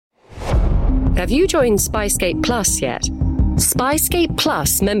Have you joined Spyscape Plus yet? Spyscape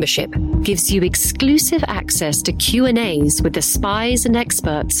Plus membership gives you exclusive access to Q&As with the spies and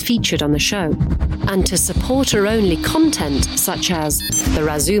experts featured on the show, and to supporter-only content such as The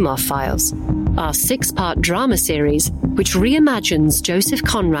Razumov Files, our 6-part drama series which reimagines Joseph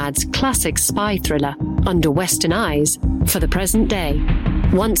Conrad's classic spy thriller Under Western Eyes for the present day.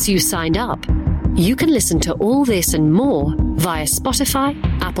 Once you signed up, you can listen to all this and more via Spotify,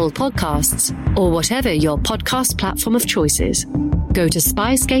 Apple Podcasts, or whatever your podcast platform of choice is. Go to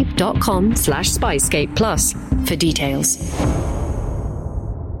spyscape.com/Spyscape Plus for details.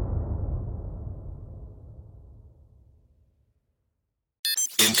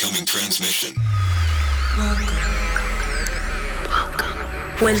 Incoming transmission.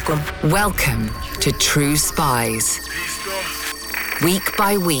 Welcome to True Spies. Week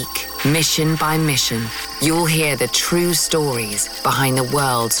by week, mission by mission, you'll hear the true stories behind the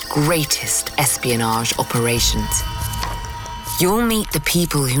world's greatest espionage operations. You'll meet the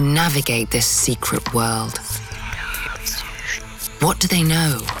people who navigate this secret world. What do they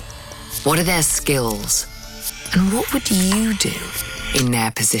know? What are their skills? And what would you do in their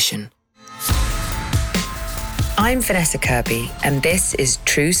position? I'm Vanessa Kirby, and this is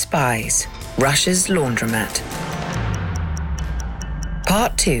True Spies, Russia's Laundromat.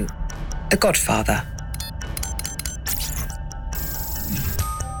 Part 2, The Godfather.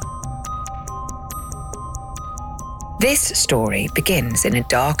 This story begins in a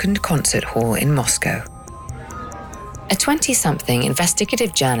darkened concert hall in Moscow. A 20-something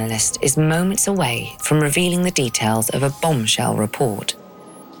investigative journalist is moments away from revealing the details of a bombshell report.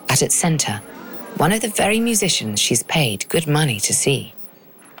 At its center, one of the very musicians she's paid good money to see.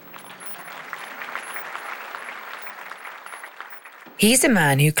 He's a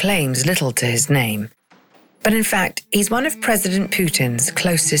man who claims little to his name, but in fact, he's one of President Putin's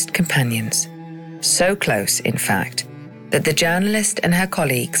closest companions. So close, in fact, that the journalist and her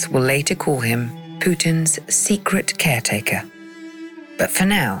colleagues will later call him Putin's secret caretaker. But for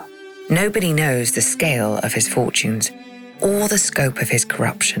now, nobody knows the scale of his fortunes or the scope of his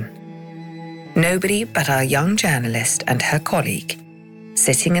corruption. Nobody but our young journalist and her colleague,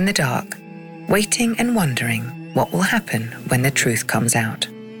 sitting in the dark, waiting and wondering what will happen when the truth comes out.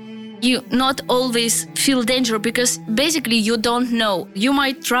 You not always feel danger because basically you don't know. You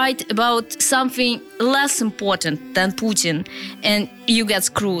might write about something less important than Putin and you get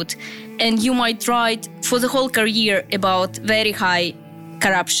screwed. And you might write for the whole career about very high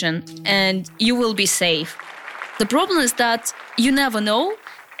corruption and you will be safe. The problem is that you never know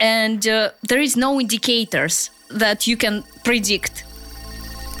and there is no indicators that you can predict.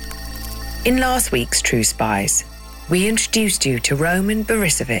 In last week's True Spies, we introduced you to Roman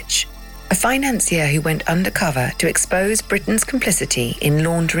Borisovich, a financier who went undercover to expose Britain's complicity in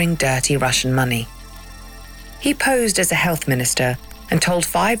laundering dirty Russian money. He posed as a health minister and told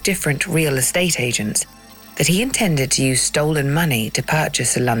 5 different real estate agents that he intended to use stolen money to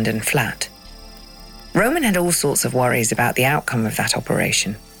purchase a London flat. Roman had all sorts of worries about the outcome of that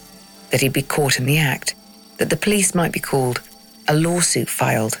operation, that he'd be caught in the act, that the police might be called, a lawsuit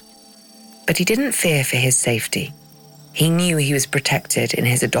filed. But he didn't fear for his safety. He knew he was protected in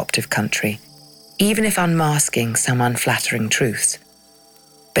his adoptive country, even if unmasking some unflattering truths.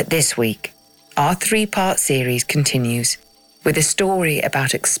 But this week, our 3-part series continues with a story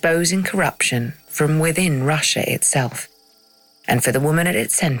about exposing corruption from within Russia itself. And for the woman at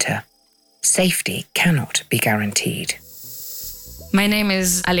its center, safety cannot be guaranteed. My name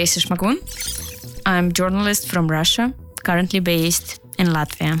is Olesya Shmagun. I'm a journalist from Russia, currently based in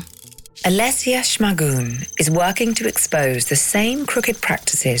Latvia. Olesya Shmagun is working to expose the same crooked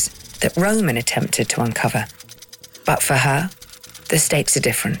practices that Roman attempted to uncover. But for her, the stakes are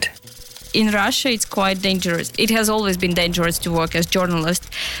different. In Russia, it's quite dangerous. It has always been dangerous to work as a journalist.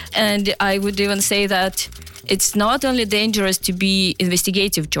 And I would even say that it's not only dangerous to be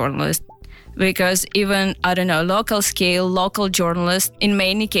investigative journalist, because even, local scale, local journalists, in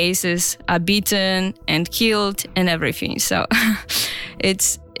many cases, are beaten and killed and everything. So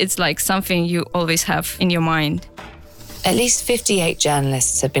it's like something you always have in your mind. At least 58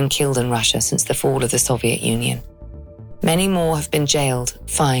 journalists have been killed in Russia since the fall of the Soviet Union. Many more have been jailed,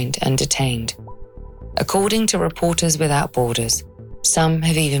 fined, and detained. According to Reporters Without Borders, some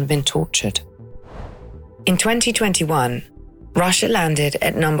have even been tortured. In 2021, Russia landed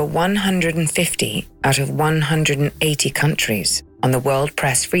at number 150 out of 180 countries on the World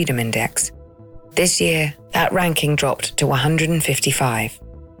Press Freedom Index. This year, that ranking dropped to 155.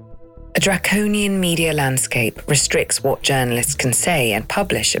 A draconian media landscape restricts what journalists can say and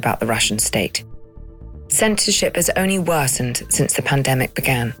publish about the Russian state. Censorship has only worsened since the pandemic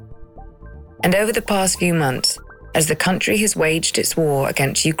began. And over the past few months, as the country has waged its war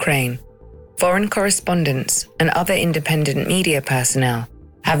against Ukraine, foreign correspondents and other independent media personnel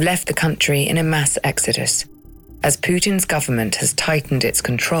have left the country in a mass exodus, as Putin's government has tightened its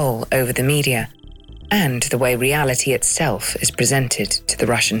control over the media and the way reality itself is presented to the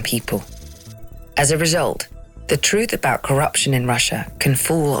Russian people. As a result, the truth about corruption in Russia can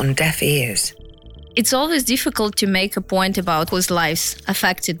fall on deaf ears. It's always difficult to make a point about whose lives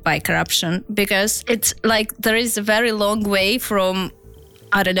affected by corruption, because it's like there is a very long way from,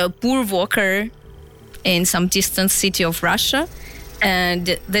 poor worker in some distant city of Russia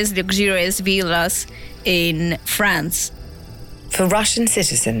and these luxurious villas in France. For Russian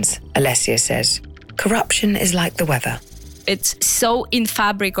citizens, Alessia says, corruption is like the weather. It's so in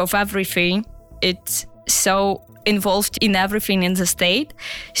fabric of everything. It's so involved in everything in the state.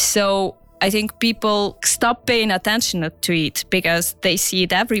 So I think people stop paying attention to it because they see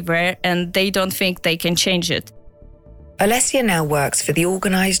it everywhere and they don't think they can change it. Alessia now works for the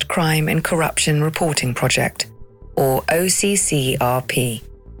Organised Crime and Corruption Reporting Project, or OCCRP.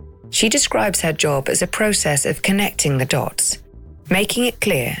 She describes her job as a process of connecting the dots, making it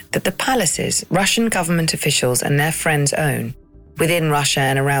clear that the palaces Russian government officials and their friends own, within Russia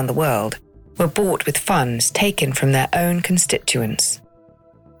and around the world, were bought with funds taken from their own constituents.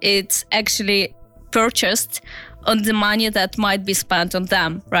 It's actually purchased on the money that might be spent on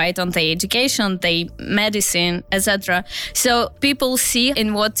them, right? On their education, their medicine, etc. So people see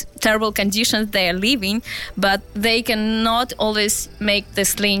in what terrible conditions they are living, but they cannot always make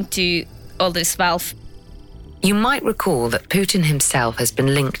this link to all this wealth. You might recall that Putin himself has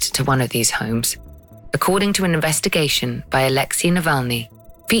been linked to one of these homes, according to an investigation by Alexei Navalny,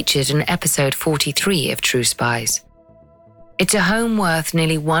 featured in episode 43 of True Spies. It's a home worth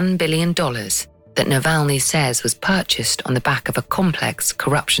nearly $1 billion that Navalny says was purchased on the back of a complex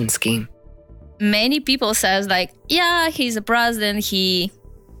corruption scheme. Many people says he's a president, he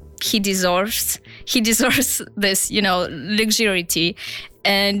deserves this, luxury.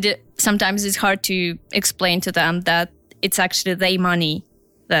 And sometimes it's hard to explain to them that it's actually their money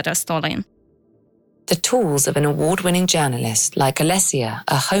that are stolen. The tools of an award-winning journalist like Alessia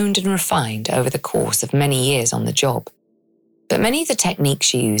are honed and refined over the course of many years on the job. But many of the techniques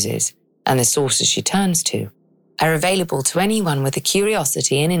she uses and the sources she turns to are available to anyone with the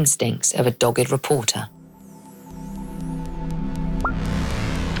curiosity and instincts of a dogged reporter.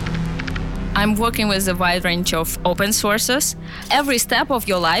 I'm working with a wide range of open sources. Every step of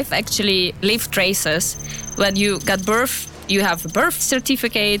your life actually leaves traces. When you got birth, you have a birth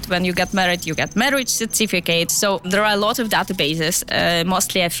certificate. When you get married, you get marriage certificate. So there are a lot of databases,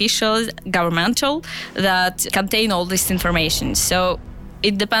 mostly official, governmental, that contain all this information. So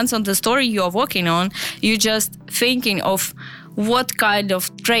it depends on the story you are working on. You're just thinking of what kind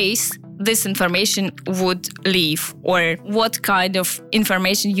of trace this information would leave, or what kind of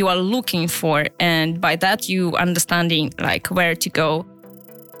information you are looking for. And by that, you understanding where to go.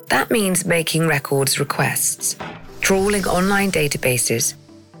 That means making records requests, trawling online databases,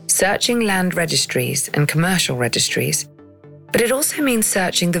 searching land registries and commercial registries. But it also means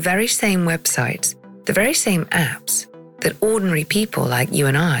searching the very same websites, the very same apps that ordinary people like you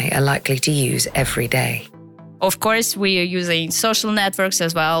and I are likely to use every day. Of course, we are using social networks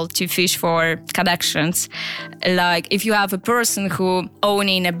as well to fish for connections. If you have a person who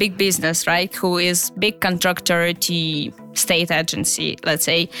owning a big business, right, who is big contractor to state agency, let's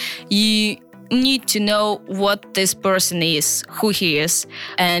say, you need to know what this person is, who he is,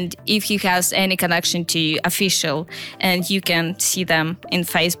 and if he has any connection to official, and you can see them in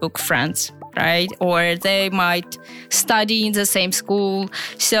Facebook friends, right? Or they might study in the same school.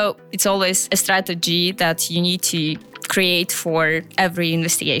 So it's always a strategy that you need to create for every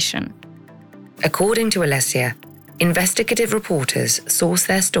investigation. According to Alessia, investigative reporters source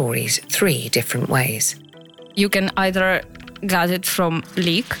their stories 3 different ways. You can either get it from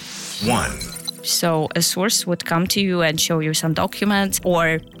leak. 1. So a source would come to you and show you some documents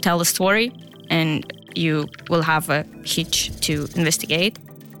or tell a story, and you will have a hitch to investigate.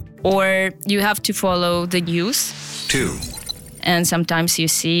 Or you have to follow the news. 2. And sometimes you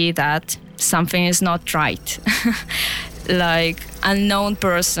see that something is not right. Unknown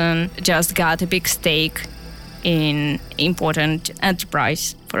person just got a big stake in important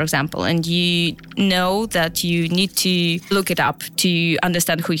enterprise, for example, and you know that you need to look it up to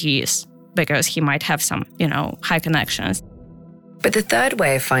understand who he is, because he might have some, high connections. But the third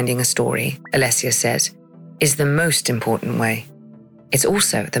way of finding a story, Alessia says, is the most important way. It's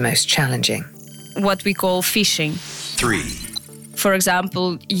also the most challenging. What we call phishing. 3. For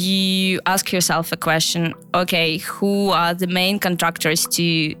example, you ask yourself a question, okay, who are the main contractors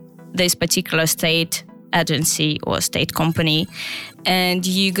to this particular state agency or state company, and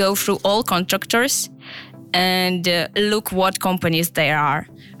you go through all contractors and look what companies there are.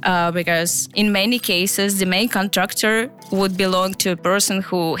 Because in many cases, the main contractor would belong to a person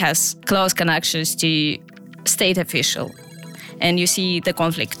who has close connections to state official. And you see the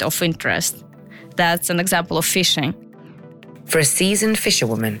conflict of interest. That's an example of fishing. For a seasoned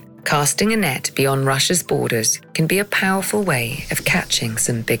fisherwoman, casting a net beyond Russia's borders can be a powerful way of catching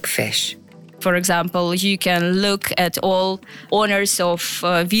some big fish. For example, you can look at all owners of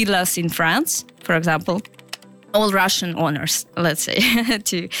villas in France, for example, all Russian owners, let's say,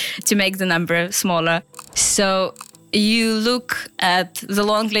 to make the number smaller. So you look at the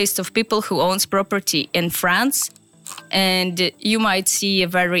long list of people who owns property in France, and you might see a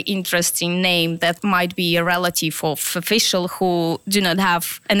very interesting name that might be a relative of official who do not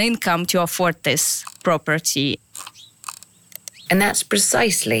have an income to afford this property. And that's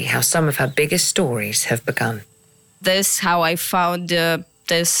precisely how some of her biggest stories have begun. This is how I found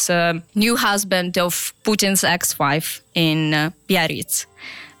this new husband of Putin's ex-wife in Biarritz.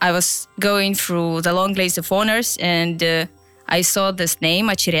 I was going through the long list of owners and I saw this name,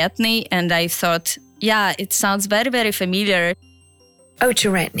 Ocheretny, and I thought, yeah, it sounds very, very familiar.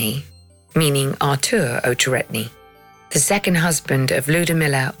 Ocheretny, meaning Artur Ocheretny, the second husband of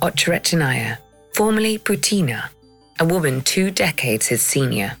Ludmila Ocheretnaya, formerly Putina, a woman 2 decades his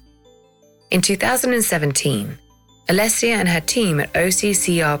senior. In 2017, Alessia and her team at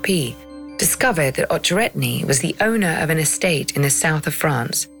OCCRP discovered that Ocheretny was the owner of an estate in the south of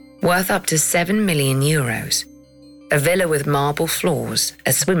France worth up to 7 million euros, a villa with marble floors,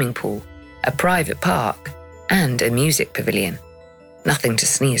 a swimming pool, a private park, and a music pavilion. Nothing to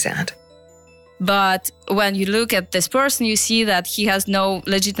sneeze at. But when you look at this person, you see that he has no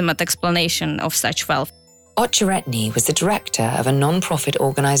legitimate explanation of such wealth. Ocheretny was the director of a non-profit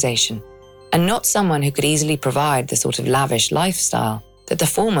organization and not someone who could easily provide the sort of lavish lifestyle that the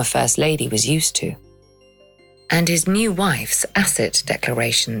former First Lady was used to. And his new wife's asset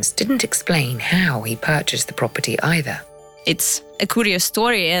declarations didn't explain how he purchased the property either. It's a curious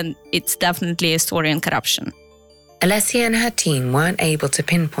story, and it's definitely a story in corruption. Alessia and her team weren't able to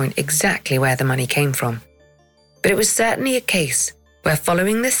pinpoint exactly where the money came from, but it was certainly a case where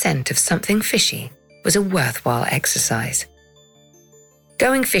following the scent of something fishy was a worthwhile exercise.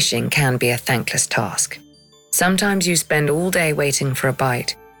 Going fishing can be a thankless task. Sometimes you spend all day waiting for a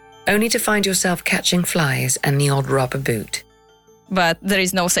bite, only to find yourself catching flies and the odd rubber boot. But there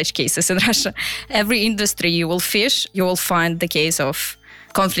is no such cases in Russia. Every industry you will fish, you will find the case of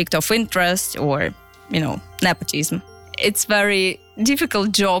conflict of interest or, nepotism. It's very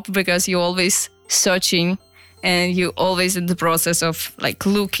difficult job because you're always searching and you're always in the process of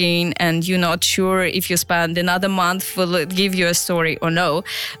looking, and you're not sure if you spend another month, will it give you a story or no.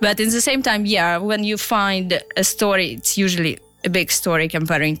 But at the same time, when you find a story, it's usually a big story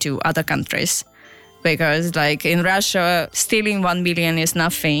comparing to other countries. Because in Russia, stealing 1 million is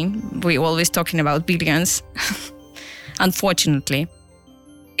nothing. We're always talking about billions, unfortunately.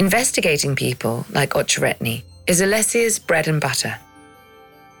 Investigating people like Ocheretny is Alessia's bread and butter.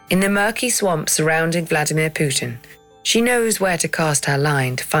 In the murky swamp surrounding Vladimir Putin, she knows where to cast her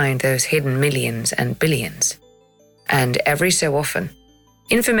line to find those hidden millions and billions. And every so often,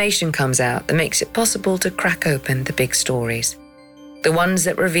 information comes out that makes it possible to crack open the big stories, the ones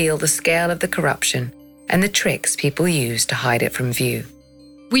that reveal the scale of the corruption and the tricks people use to hide it from view.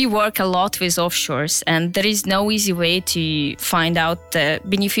 We work a lot with offshores, and there is no easy way to find out the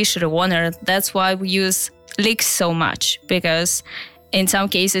beneficiary owner. That's why we use leaks so much, because in some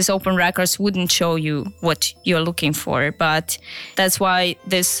cases, open records wouldn't show you what you're looking for. But that's why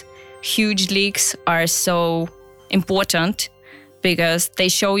these huge leaks are so important, because they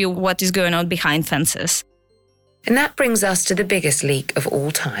show you what is going on behind fences. And that brings us to the biggest leak of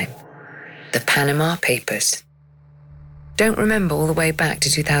all time, the Panama Papers. Don't remember all the way back to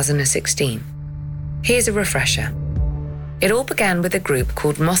 2016. Here's a refresher. It all began with a group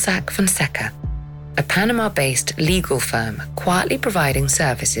called Mossack Fonseca, a Panama-based legal firm quietly providing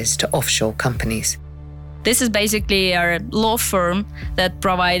services to offshore companies. This is basically a law firm that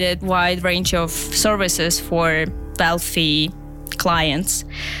provided a wide range of services for wealthy clients.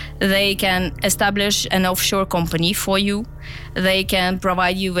 They can establish an offshore company for you. They can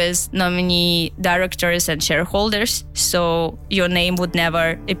provide you with nominee directors and shareholders, so your name would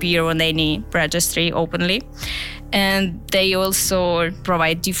never appear on any registry openly. And they also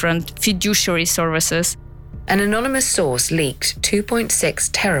provide different fiduciary services. An anonymous source leaked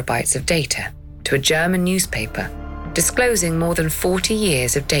 2.6 terabytes of data to a German newspaper, disclosing more than 40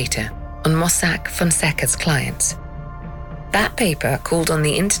 years of data on Mossack Fonseca's clients. That paper called on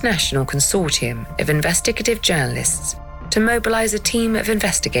the International Consortium of Investigative Journalists to mobilize a team of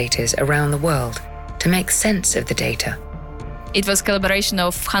investigators around the world to make sense of the data. It was a collaboration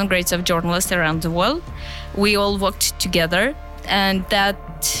of hundreds of journalists around the world. We all worked together, and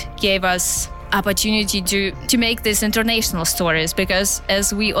that gave us opportunity to make these international stories, because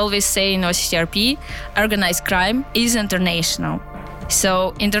as we always say in OCCRP, organized crime is international.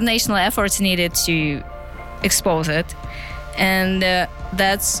 So international efforts needed to expose it. And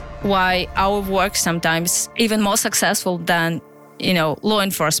that's why our work sometimes even more successful than, law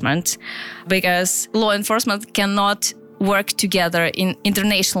enforcement, because law enforcement cannot work together in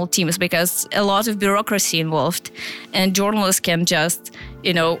international teams because a lot of bureaucracy involved, and journalists can just,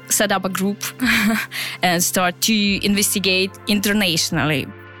 set up a group and start to investigate internationally.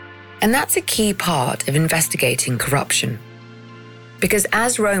 And that's a key part of investigating corruption. Because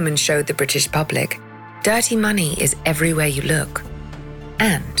as Roman showed the British public, dirty money is everywhere you look,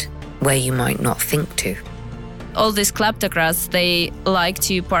 and where you might not think to. All these kleptocrats, they like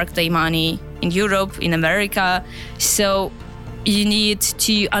to park their money in Europe, in America. So you need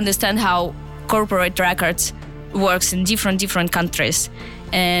to understand how corporate records works in different countries.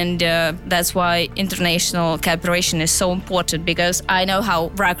 And that's why international cooperation is so important, because I know how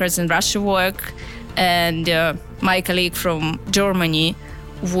records in Russia work, and my colleague from Germany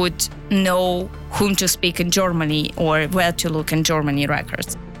would know whom to speak in Germany or where to look in Germany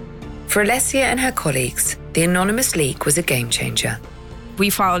records. For Alessia and her colleagues, the anonymous leak was a game changer. We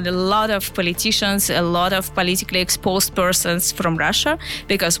found a lot of politicians, a lot of politically exposed persons from Russia,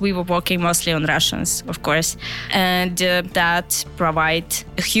 because we were working mostly on Russians, of course. And that provides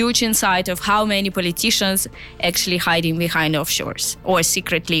a huge insight of how many politicians actually hiding behind offshores or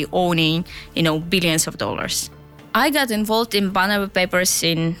secretly owning, billions of dollars. I got involved in Panama Papers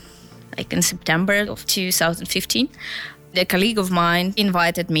in September of 2015. A colleague of mine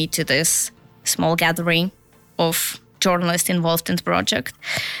invited me to this small gathering of journalists involved in the project.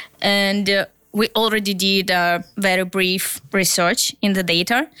 And we already did a very brief research in the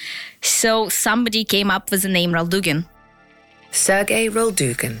data. So somebody came up with the name Roldugin. Sergei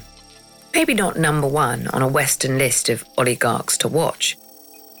Roldugin. Maybe not number one on a Western list of oligarchs to watch,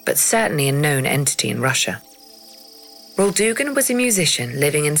 but certainly a known entity in Russia. Roldugin was a musician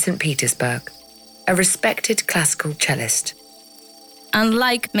living in St. Petersburg, a respected classical cellist.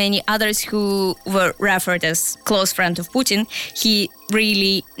 Unlike many others who were referred as close friend of Putin, he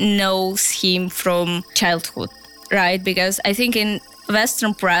really knows him from childhood, right? Because I think in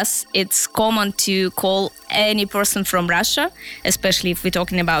Western press, it's common to call any person from Russia, especially if we're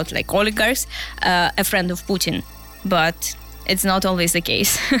talking about oligarchs, a friend of Putin. But it's not always the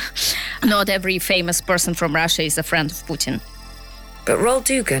case. Not every famous person from Russia is a friend of Putin. But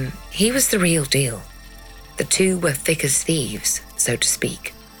Roldugin, he was the real deal. The two were thick as thieves, so to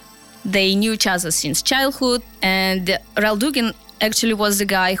speak. They knew each other since childhood, and Roldugin actually was the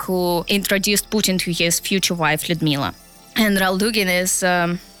guy who introduced Putin to his future wife, Lyudmila. And Roldugin is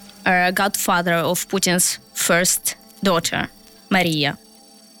a godfather of Putin's first daughter, Maria.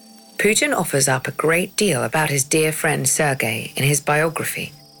 Putin offers up a great deal about his dear friend Sergei in his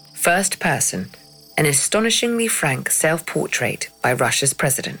biography, First Person, an astonishingly frank self-portrait by Russia's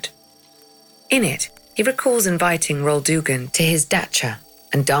president. In it, he recalls inviting Roldugin to his dacha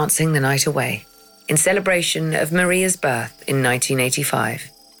and dancing the night away, in celebration of Maria's birth in 1985.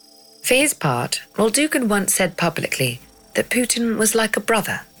 For his part, Roldugin once said publicly that Putin was like a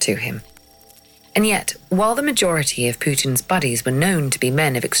brother to him. And yet, while the majority of Putin's buddies were known to be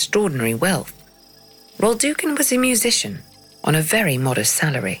men of extraordinary wealth, Roldugin was a musician on a very modest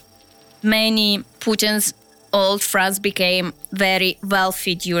salary. Many Putin's old friends became very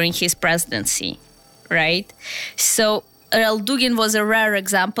wealthy during his presidency, right? So Roldugin was a rare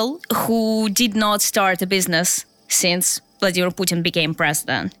example who did not start a business since Vladimir Putin became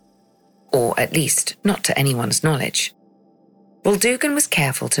president. Or at least not to anyone's knowledge. Roldugin was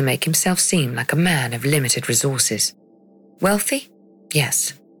careful to make himself seem like a man of limited resources. Wealthy?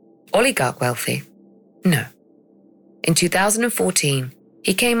 Yes. Oligarch wealthy? No. In 2014,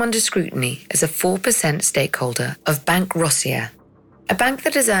 he came under scrutiny as a 4% stakeholder of Bank Rossiya, a bank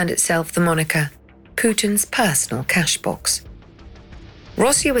that has earned itself the moniker Putin's personal cash box.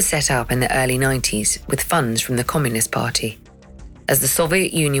 Rossiya was set up in the early 90s with funds from the Communist Party, as the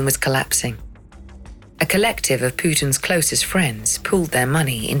Soviet Union was collapsing. A collective of Putin's closest friends pooled their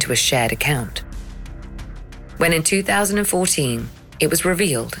money into a shared account. When in 2014, it was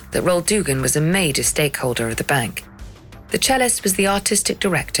revealed that Roldugin was a major stakeholder of the bank, the cellist was the artistic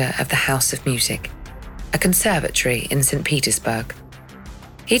director of the House of Music, a conservatory in St. Petersburg.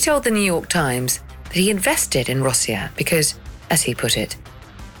 He told the New York Times that he invested in Rossiya because as he put it.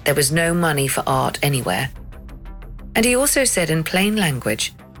 There was no money for art anywhere. And he also said in plain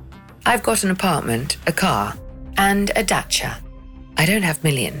language, "I've got an apartment, a car, and a dacha. I don't have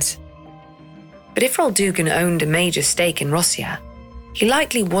millions." But if Roldugin owned a major stake in Rossia, he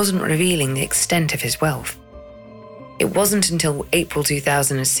likely wasn't revealing the extent of his wealth. It wasn't until April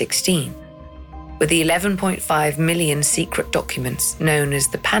 2016, with the 11.5 million secret documents known as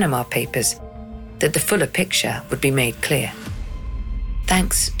the Panama Papers, that the fuller picture would be made clear.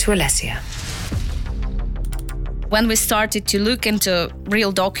 Thanks to Alessia. When we started to look into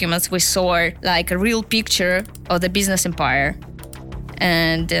real documents, we saw like a real picture of the business empire.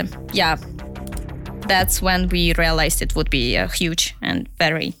 And that's when we realized it would be a huge and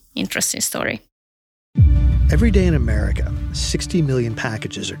very interesting story. Every day in America, 60 million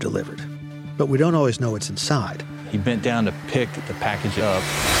packages are delivered, but we don't always know what's inside. He bent down to pick the package up.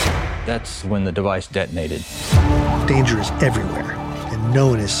 That's when the device detonated. Danger is everywhere, and no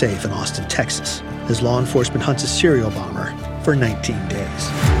one is safe in Austin, Texas, as law enforcement hunts a serial bomber for 19 days.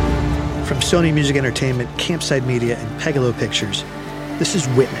 From Sony Music Entertainment, Campside Media, and Pegalo Pictures, this is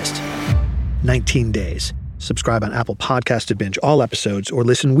Witnessed. 19 Days. Subscribe on Apple Podcasts to binge all episodes or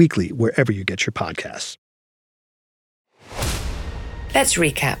listen weekly wherever you get your podcasts. Let's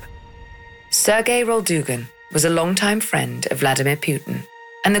recap. Sergei Roldugin was a longtime friend of Vladimir Putin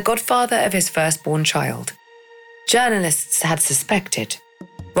and the godfather of his firstborn child. Journalists had suspected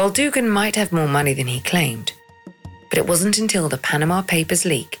Roldugin might have more money than he claimed, but it wasn't until the Panama Papers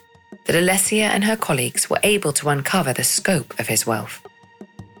leak that Alessia and her colleagues were able to uncover the scope of his wealth.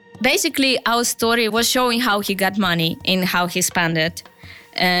 Basically, our story was showing how he got money and how he spent it.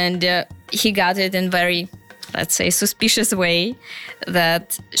 And he got it in very, let's say, suspicious way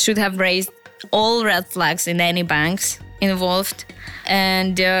that should have raised all red flags in any banks involved.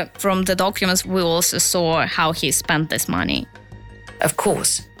 And from the documents, we also saw how he spent this money. Of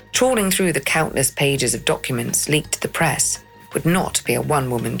course, trawling through the countless pages of documents leaked to the press would not be a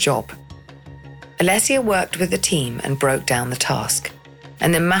one-woman job. Alessia worked with the team and broke down the task,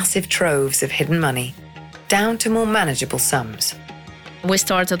 and the massive troves of hidden money down to more manageable sums. We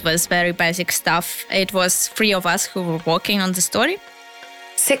started with very basic stuff. It was 3 of us who were working on the story.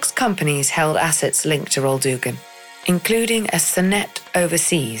 6 companies held assets linked to Roldugin, including a Sonnet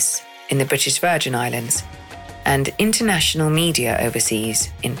Overseas in the British Virgin Islands and International Media Overseas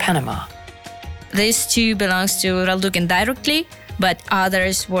in Panama. These 2 belongs to Roldugin directly, but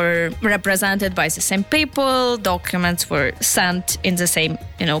others were represented by the same people. Documents were sent in the same,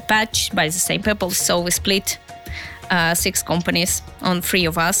 batch by the same people. So we split 6 companies on 3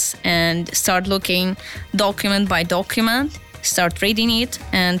 of us and start looking document by document, start reading it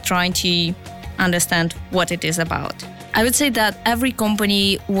and trying to understand what it is about. I would say that every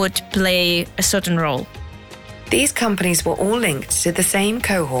company would play a certain role. These companies were all linked to the same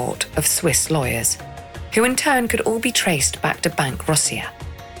cohort of Swiss lawyers, who in turn could all be traced back to Bank Rossia,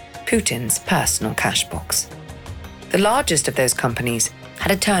 Putin's personal cash box. The largest of those companies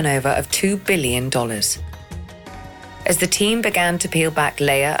had a turnover of $2 billion. As the team began to peel back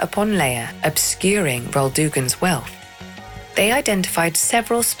layer upon layer, obscuring Roldugin's wealth, they identified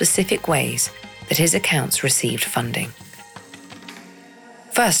several specific ways that his accounts received funding.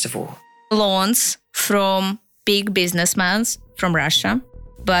 First of all, loans from big businessmen from Russia.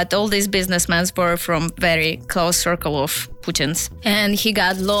 But all these businessmen were from very close circle of Putin's. And he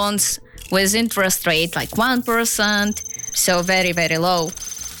got loans with interest rate like 1%, so very, very low.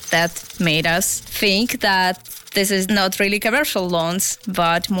 That made us think that this is not really commercial loans,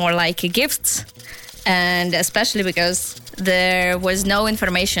 but more like gifts. And especially because there was no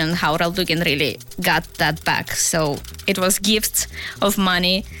information how Roldugin really got that back. So it was gifts of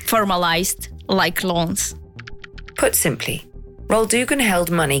money formalized like loans. Put simply, Roldugin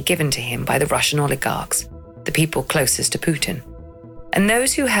held money given to him by the Russian oligarchs, the people closest to Putin, and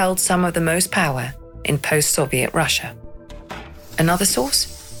those who held some of the most power in post-Soviet Russia. Another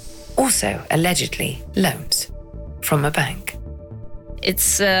source? Also, allegedly, loans from a bank.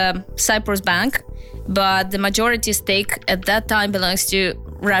 It's Cyprus Bank, but the majority stake at that time belongs to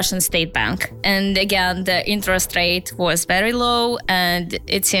Russian State Bank. And again, the interest rate was very low, and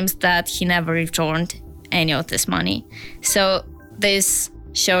it seems that he never returned any of this money. So this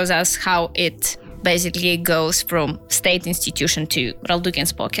shows us how it basically goes from state institution to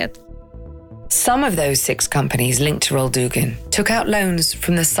Roldugin's pocket. Some of those 6 companies linked to Roldugin took out loans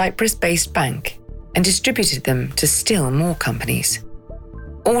from the Cyprus-based bank and distributed them to still more companies.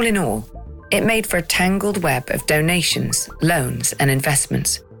 All in all, it made for a tangled web of donations, loans, and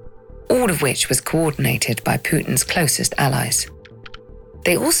investments, all of which was coordinated by Putin's closest allies.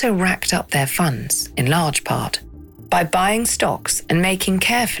 They also racked up their funds, in large part, by buying stocks and making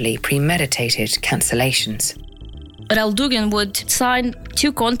carefully premeditated cancellations. Roldugan would sign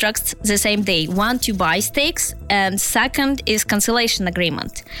 2 contracts the same day. One to buy stakes, and second is cancellation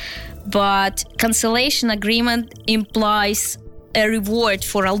agreement. But cancellation agreement implies a reward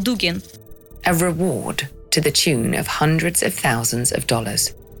for Roldugan. A reward to the tune of hundreds of thousands of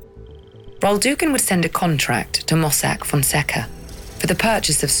dollars. Roldugan would send a contract to Mossack Fonseca for the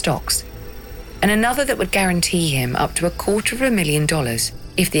purchase of stocks, and another that would guarantee him up to $250,000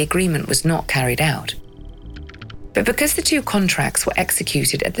 if the agreement was not carried out. But because the 2 contracts were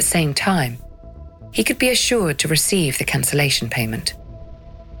executed at the same time, he could be assured to receive the cancellation payment.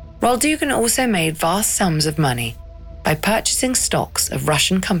 Roldugan also made vast sums of money by purchasing stocks of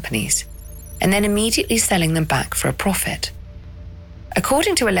Russian companies and then immediately selling them back for a profit.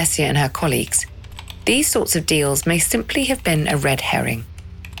 According to Alessia and her colleagues, these sorts of deals may simply have been a red herring,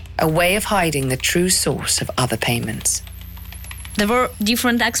 a way of hiding the true source of other payments. There were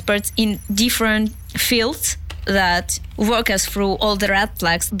different experts in different fields that walk us through all the red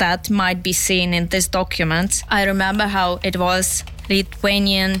flags that might be seen in this document. I remember how it was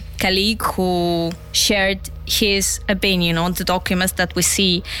Lithuanian colleague who shared his opinion on the documents that we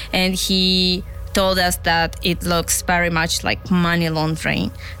see, and he told us that it looks very much like money laundering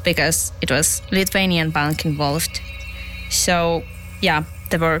because it was Lithuanian bank involved. So, yeah,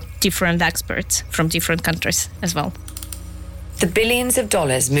 there were different experts from different countries as well. The billions of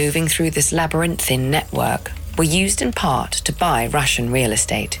dollars moving through this labyrinthine network were used in part to buy Russian real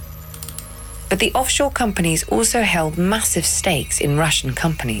estate. But the offshore companies also held massive stakes in Russian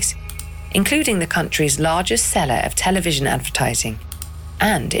companies, including the country's largest seller of television advertising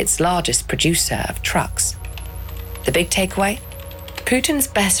and its largest producer of trucks. The big takeaway? Putin's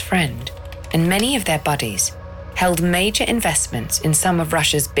best friend and many of their buddies held major investments in some of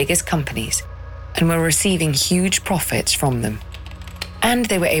Russia's biggest companies and were receiving huge profits from them. And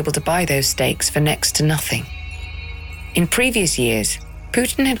they were able to buy those stakes for next to nothing. In previous years,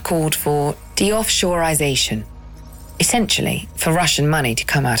 Putin had called for de-offshorization, essentially for Russian money to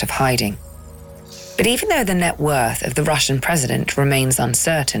come out of hiding. But even though the net worth of the Russian president remains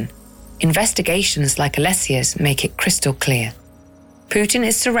uncertain, investigations like Alessia's make it crystal clear. Putin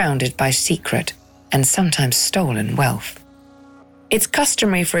is surrounded by secret and sometimes stolen wealth. It's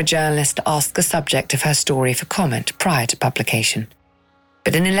customary for a journalist to ask the subject of her story for comment prior to publication.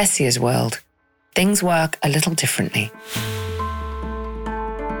 But in Alessia's world, things work a little differently.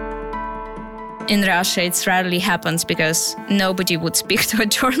 In Russia, it rarely happens because nobody would speak to a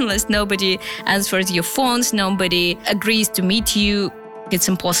journalist, nobody answers your phones, nobody agrees to meet you. It's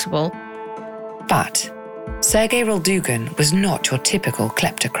impossible. But Sergei Roldugan was not your typical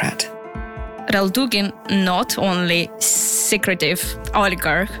kleptocrat. Roldugan not only secretive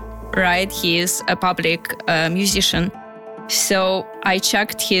oligarch, right? He is a public musician. So I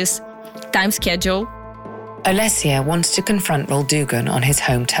checked his time schedule. Alessia wants to confront Roldugan on his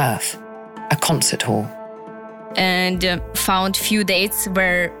home turf, a concert hall. And found few dates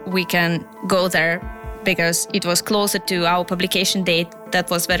where we can go there because it was closer to our publication date. That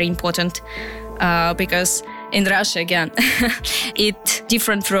was very important because in Russia, again, it's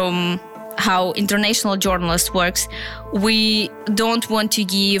different from how international journalist works. We don't want to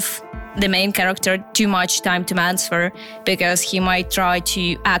give the main character too much time to answer because he might try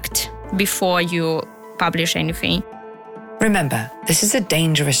to act before you publish anything. Remember, this is a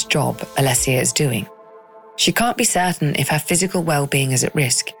dangerous job Alessia is doing. She can't be certain if her physical well-being is at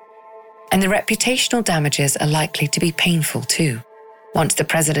risk. And the reputational damages are likely to be painful too, once the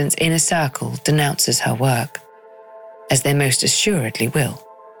president's inner circle denounces her work, as they most assuredly will.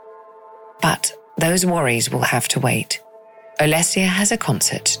 But those worries will have to wait. Alessia has a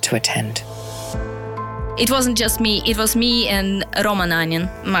concert to attend. It wasn't just me, it was me and Roman Anin,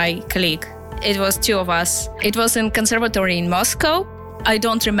 my colleague. It was 2 of us. It was in conservatory in Moscow. I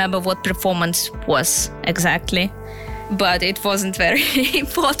don't remember what performance was exactly, but it wasn't very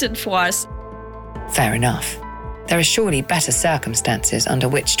important for us. Fair enough. There are surely better circumstances under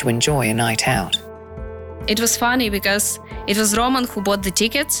which to enjoy a night out. It was funny because it was Roman who bought the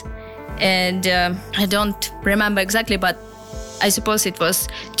tickets, and I don't remember exactly, but I suppose it was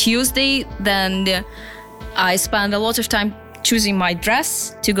Tuesday. Then I spent a lot of time choosing my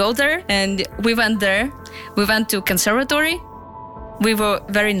dress to go there, and we went there. We went to conservatory. We were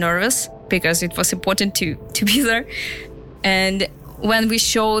very nervous because it was important to be there. And when we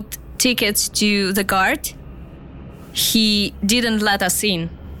showed tickets to the guard, he didn't let us in.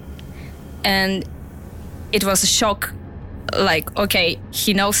 And it was a shock, like, okay,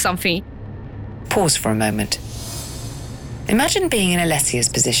 he knows something. Pause for a moment. Imagine being in Alessia's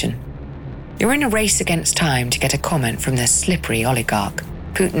position. You're in a race against time to get a comment from the slippery oligarch,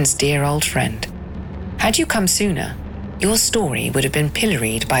 Putin's dear old friend. Had you come sooner, your story would have been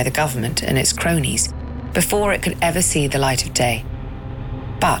pilloried by the government and its cronies before it could ever see the light of day.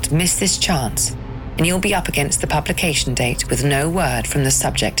 But miss this chance, and you'll be up against the publication date with no word from the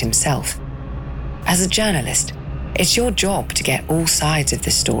subject himself. As a journalist, it's your job to get all sides of the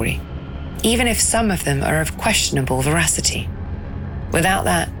story, even if some of them are of questionable veracity. Without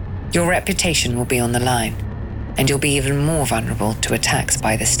that, your reputation will be on the line, and you'll be even more vulnerable to attacks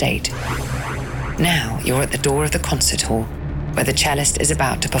by the state. Now you're at the door of the concert hall, where the cellist is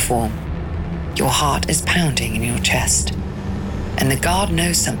about to perform. Your heart is pounding in your chest, and the guard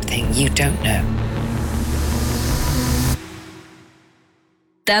knows something you don't know.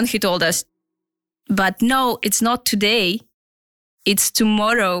 Then he told us, but no, it's not today, it's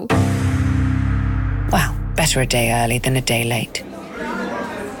tomorrow. Well, better a day early than a day late.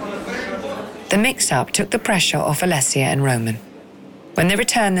 The mix-up took the pressure off Alessia and Roman. When they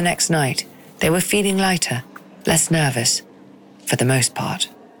returned the next night, they were feeling lighter, less nervous, for the most part.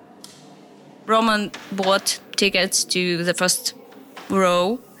 Roman bought tickets to the first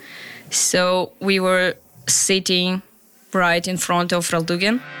row, so we were sitting right in front of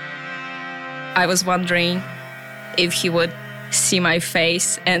Raldugan. I was wondering if he would see my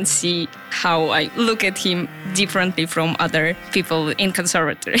face and see how I look at him differently from other people in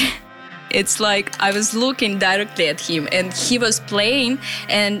conservatory. It's like I was looking directly at him and he was playing,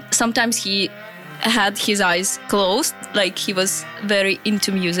 and sometimes he had his eyes closed, like he was very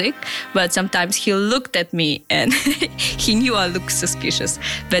into music, but sometimes he looked at me and he knew I looked suspicious,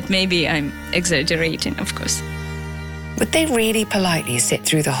 but maybe I'm exaggerating, of course. Would they really politely sit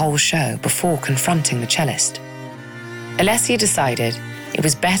through the whole show before confronting the cellist? Alessia decided it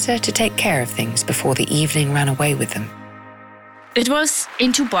was better to take care of things before the evening ran away with them. It was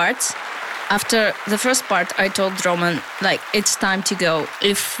in two parts. After the first part, I told Roman, it's time to go.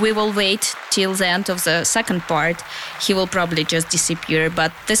 If we will wait till the end of the second part, he will probably just disappear,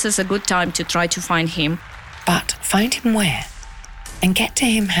 but this is a good time to try to find him. But find him where? And get to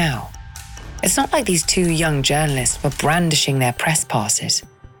him how? It's not like these two young journalists were brandishing their press passes.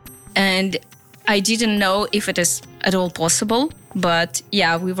 And I didn't know if it is at all possible, but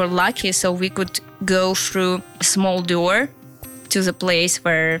yeah, we were lucky, so we could go through a small door to the place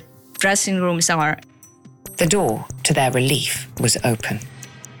where dressing rooms are. The door, to their relief, was open.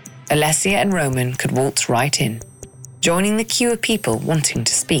 Alessia and Roman could waltz right in, joining the queue of people wanting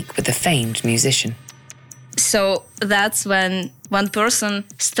to speak with the famed musician. So that's when one person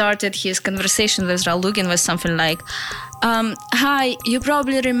started his conversation with Raldugan with something like, hi, you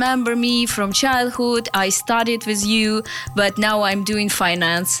probably remember me from childhood, I studied with you, but now I'm doing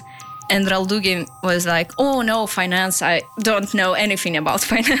finance. And Raldugan was like, oh no, finance, I don't know anything about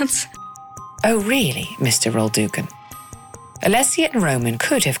finance. Oh really, Mr. Raldugan? Alessia and Roman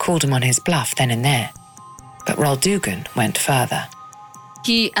could have called him on his bluff then and there, but Raldugan went further.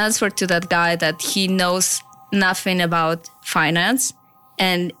 He answered to that guy that he knows nothing about finance,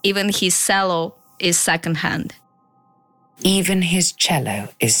 and even his cello is secondhand. Even his cello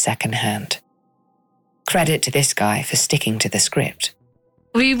is secondhand. Credit to this guy for sticking to the script.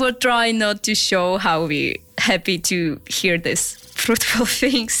 We were trying not to show how we're happy to hear these fruitful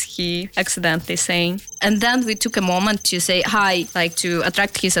things he accidentally saying. And then we took a moment to say hi, to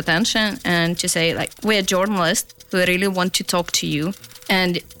attract his attention and to say, we're journalists, we really want to talk to you.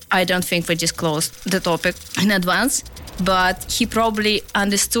 And I don't think we disclosed the topic in advance, but he probably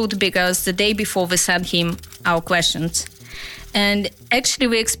understood because the day before we sent him our questions. And actually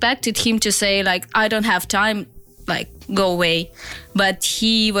we expected him to say, I don't have time, go away. But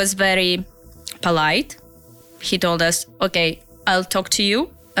he was very polite. He told us, okay, I'll talk to you.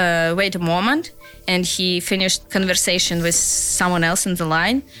 Wait a moment. And he finished conversation with someone else in the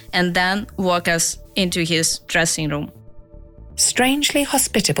line and then walked us into his dressing room. Strangely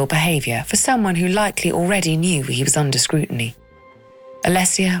hospitable behaviour for someone who likely already knew he was under scrutiny.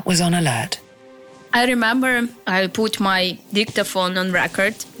 Alessia was on alert. I remember I put my dictaphone on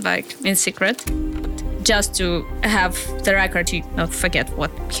record, in secret, just to have the record to not forget what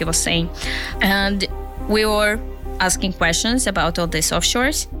he was saying. And we were asking questions about all these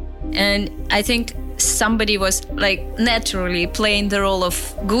offshores. And I think somebody was naturally playing the role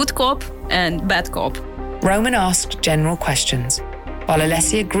of good cop and bad cop. Roman asked general questions, while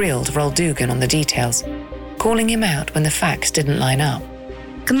Alessia grilled Raldugan on the details, calling him out when the facts didn't line up.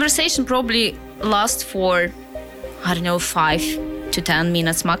 Conversation probably lasts for, 5 to 10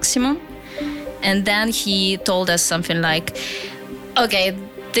 minutes maximum. And then he told us something like, okay,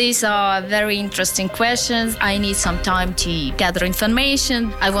 These are very interesting questions. I need some time to gather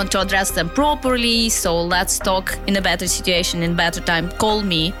information. I want to address them properly. So let's talk in a better situation, in better time. Call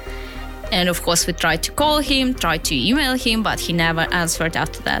me. And of course, we tried to call him, tried to email him, but he never answered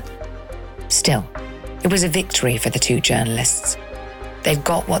after that. Still, it was a victory for the two journalists. They'd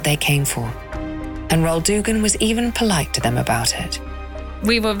got what they came for. And Roldugan was even polite to them about it.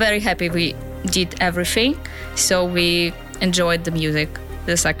 We were very happy we did everything. So we enjoyed the music.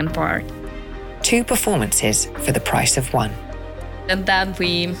 The second part. 2 performances for the price of 1. And then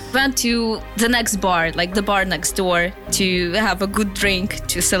we went to the next bar, like the bar next door, to have a good drink,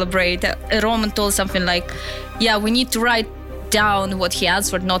 to celebrate. Roman told something like, yeah, we need to write down what he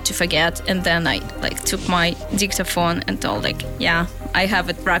answered, not to forget. And then I took my dictaphone and told yeah, I have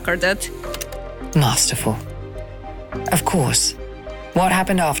it recorded. Masterful. Of course, what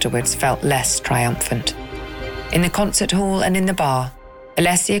happened afterwards felt less triumphant. In the concert hall and in the bar,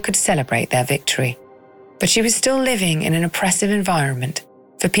 Alessia could celebrate their victory, but she was still living in an oppressive environment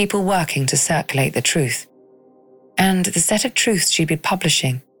for people working to circulate the truth. And the set of truths she'd be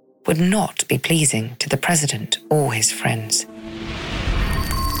publishing would not be pleasing to the president or his friends.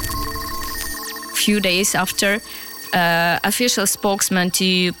 A few days after, official spokesman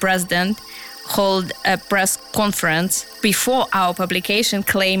to president held a press conference before our publication,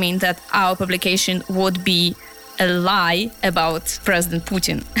 claiming that our publication would be a lie about President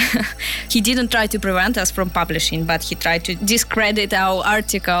Putin. He didn't try to prevent us from publishing, but he tried to discredit our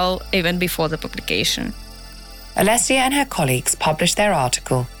article even before the publication. Alessia and her colleagues published their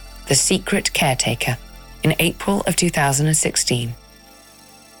article, The Secret Caretaker, in April of 2016.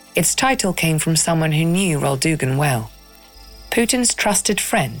 Its title came from someone who knew Roldugan well. Putin's trusted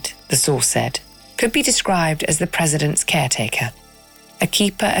friend, the source said, could be described as the president's caretaker, a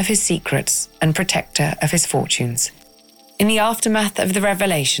keeper of his secrets and protector of his fortunes. In the aftermath of the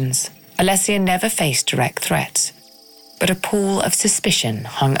revelations, Alessia never faced direct threats, but a pall of suspicion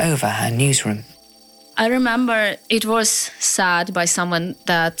hung over her newsroom. I remember it was said by someone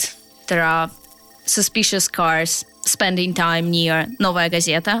that there are suspicious cars spending time near Novaya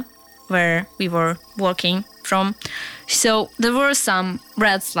Gazeta, where we were working from. So there were some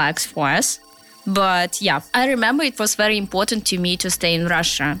red flags for us. But yeah, I remember it was very important to me to stay in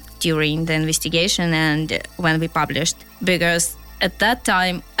Russia during the investigation and when we published, because at that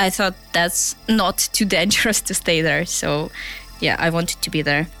time I thought that's not too dangerous to stay there. So yeah, I wanted to be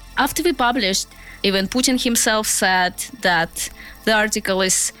there. After we published, even Putin himself said that the article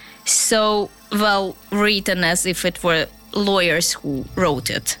is so well written as if it were lawyers who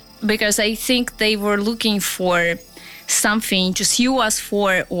wrote it. Because I think they were looking for something to sue us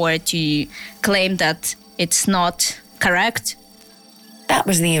for or to claim that it's not correct. That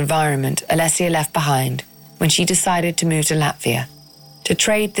was the environment Alessia left behind when she decided to move to Latvia, to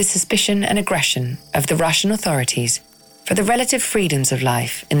trade the suspicion and aggression of the Russian authorities for the relative freedoms of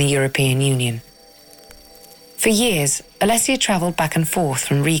life in the European Union. For years, Alessia travelled back and forth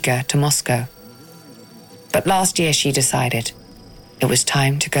from Riga to Moscow. But last year she decided it was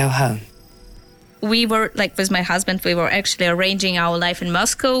time to go home. We were, with my husband, we were actually arranging our life in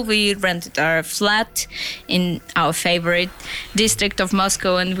Moscow. We rented our flat in our favorite district of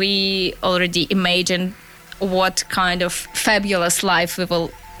Moscow, and we already imagined what kind of fabulous life we will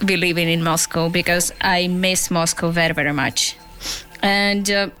be living in Moscow, because I miss Moscow very, very much. And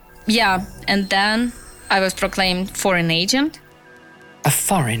and then I was proclaimed foreign agent. A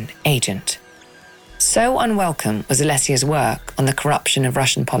foreign agent. So unwelcome was Alessia's work on the corruption of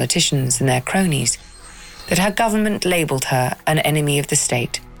Russian politicians and their cronies that her government labelled her an enemy of the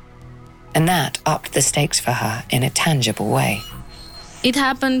state. And that upped the stakes for her in a tangible way. It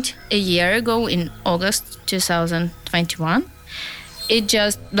happened a year ago in August 2021. It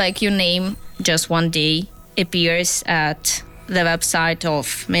just, your name, just one day, appears at the website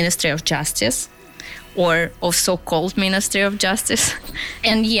of Ministry of Justice, or of so-called Ministry of Justice.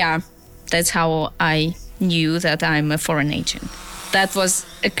 And that's how I knew that I'm a foreign agent. That was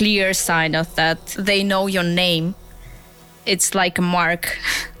a clear sign of that they know your name. It's like a mark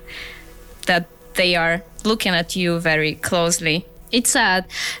that they are looking at you very closely. It's sad,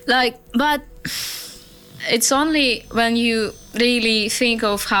 but it's only when you really think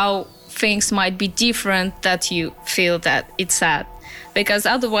of how things might be different that you feel that it's sad. Because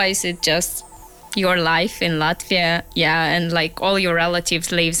otherwise it's just your life in Latvia, and all your relatives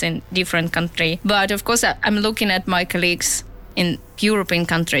lives in different country. But of course, I'm looking at my colleagues in European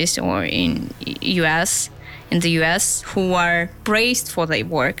countries or in the US, who are praised for their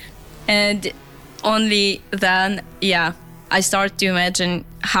work. And only then, I start to imagine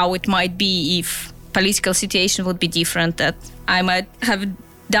how it might be if political situation would be different, that I might have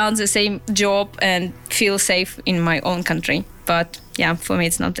done the same job and feel safe in my own country. But yeah, for me,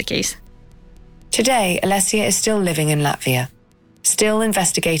 it's not the case. Today, Alessia is still living in Latvia, still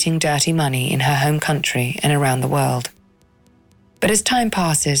investigating dirty money in her home country and around the world. But as time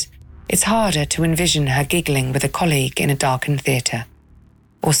passes, it's harder to envision her giggling with a colleague in a darkened theatre,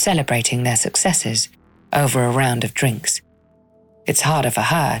 or celebrating their successes over a round of drinks. It's harder for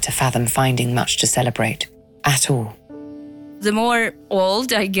her to fathom finding much to celebrate at all. The more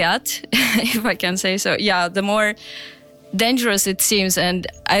old I get, if I can say so, yeah, the more dangerous it seems, and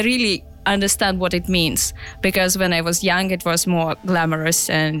I really understand what it means, because when I was young it was more glamorous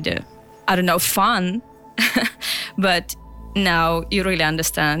and fun. But now you really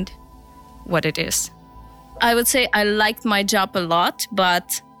understand what it is. I would say I liked my job a lot,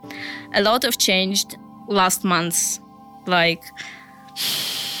 but a lot have changed last months.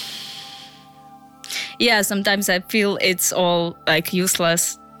 Sometimes I feel it's all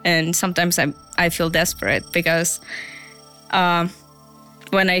useless, and sometimes I feel desperate because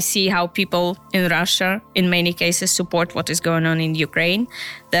when I see how people in Russia, in many cases, support what is going on in Ukraine,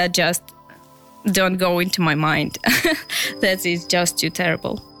 that just don't go into my mind. That is just too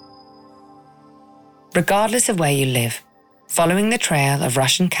terrible. Regardless of where you live, following the trail of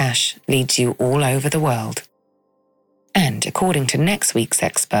Russian cash leads you all over the world. And according to next week's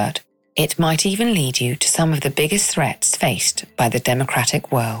expert, it might even lead you to some of the biggest threats faced by the democratic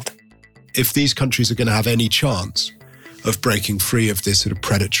world. If these countries are going to have any chance of breaking free of this sort of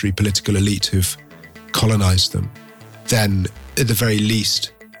predatory political elite who've colonized them, then at the very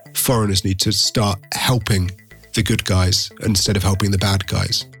least, foreigners need to start helping the good guys instead of helping the bad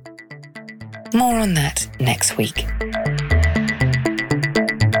guys. More on that next week.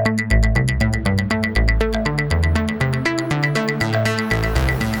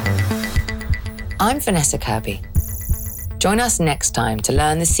 I'm Vanessa Kirby. Join us next time to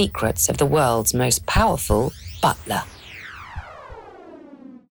learn the secrets of the world's most powerful butler.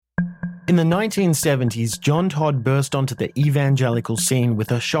 In the 1970s, John Todd burst onto the evangelical scene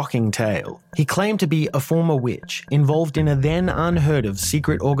with a shocking tale. He claimed to be a former witch involved in a then unheard-of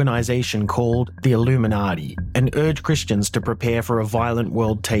secret organization called the Illuminati, and urged Christians to prepare for a violent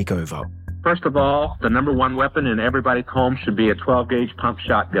world takeover. First of all, the number one weapon in everybody's home should be a 12-gauge pump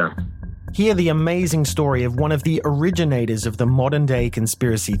shotgun. Hear the amazing story of one of the originators of the modern-day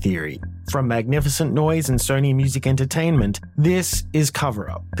conspiracy theory. From Magnificent Noise and Sony Music Entertainment, this is Cover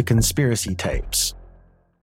Up, the Conspiracy Tapes.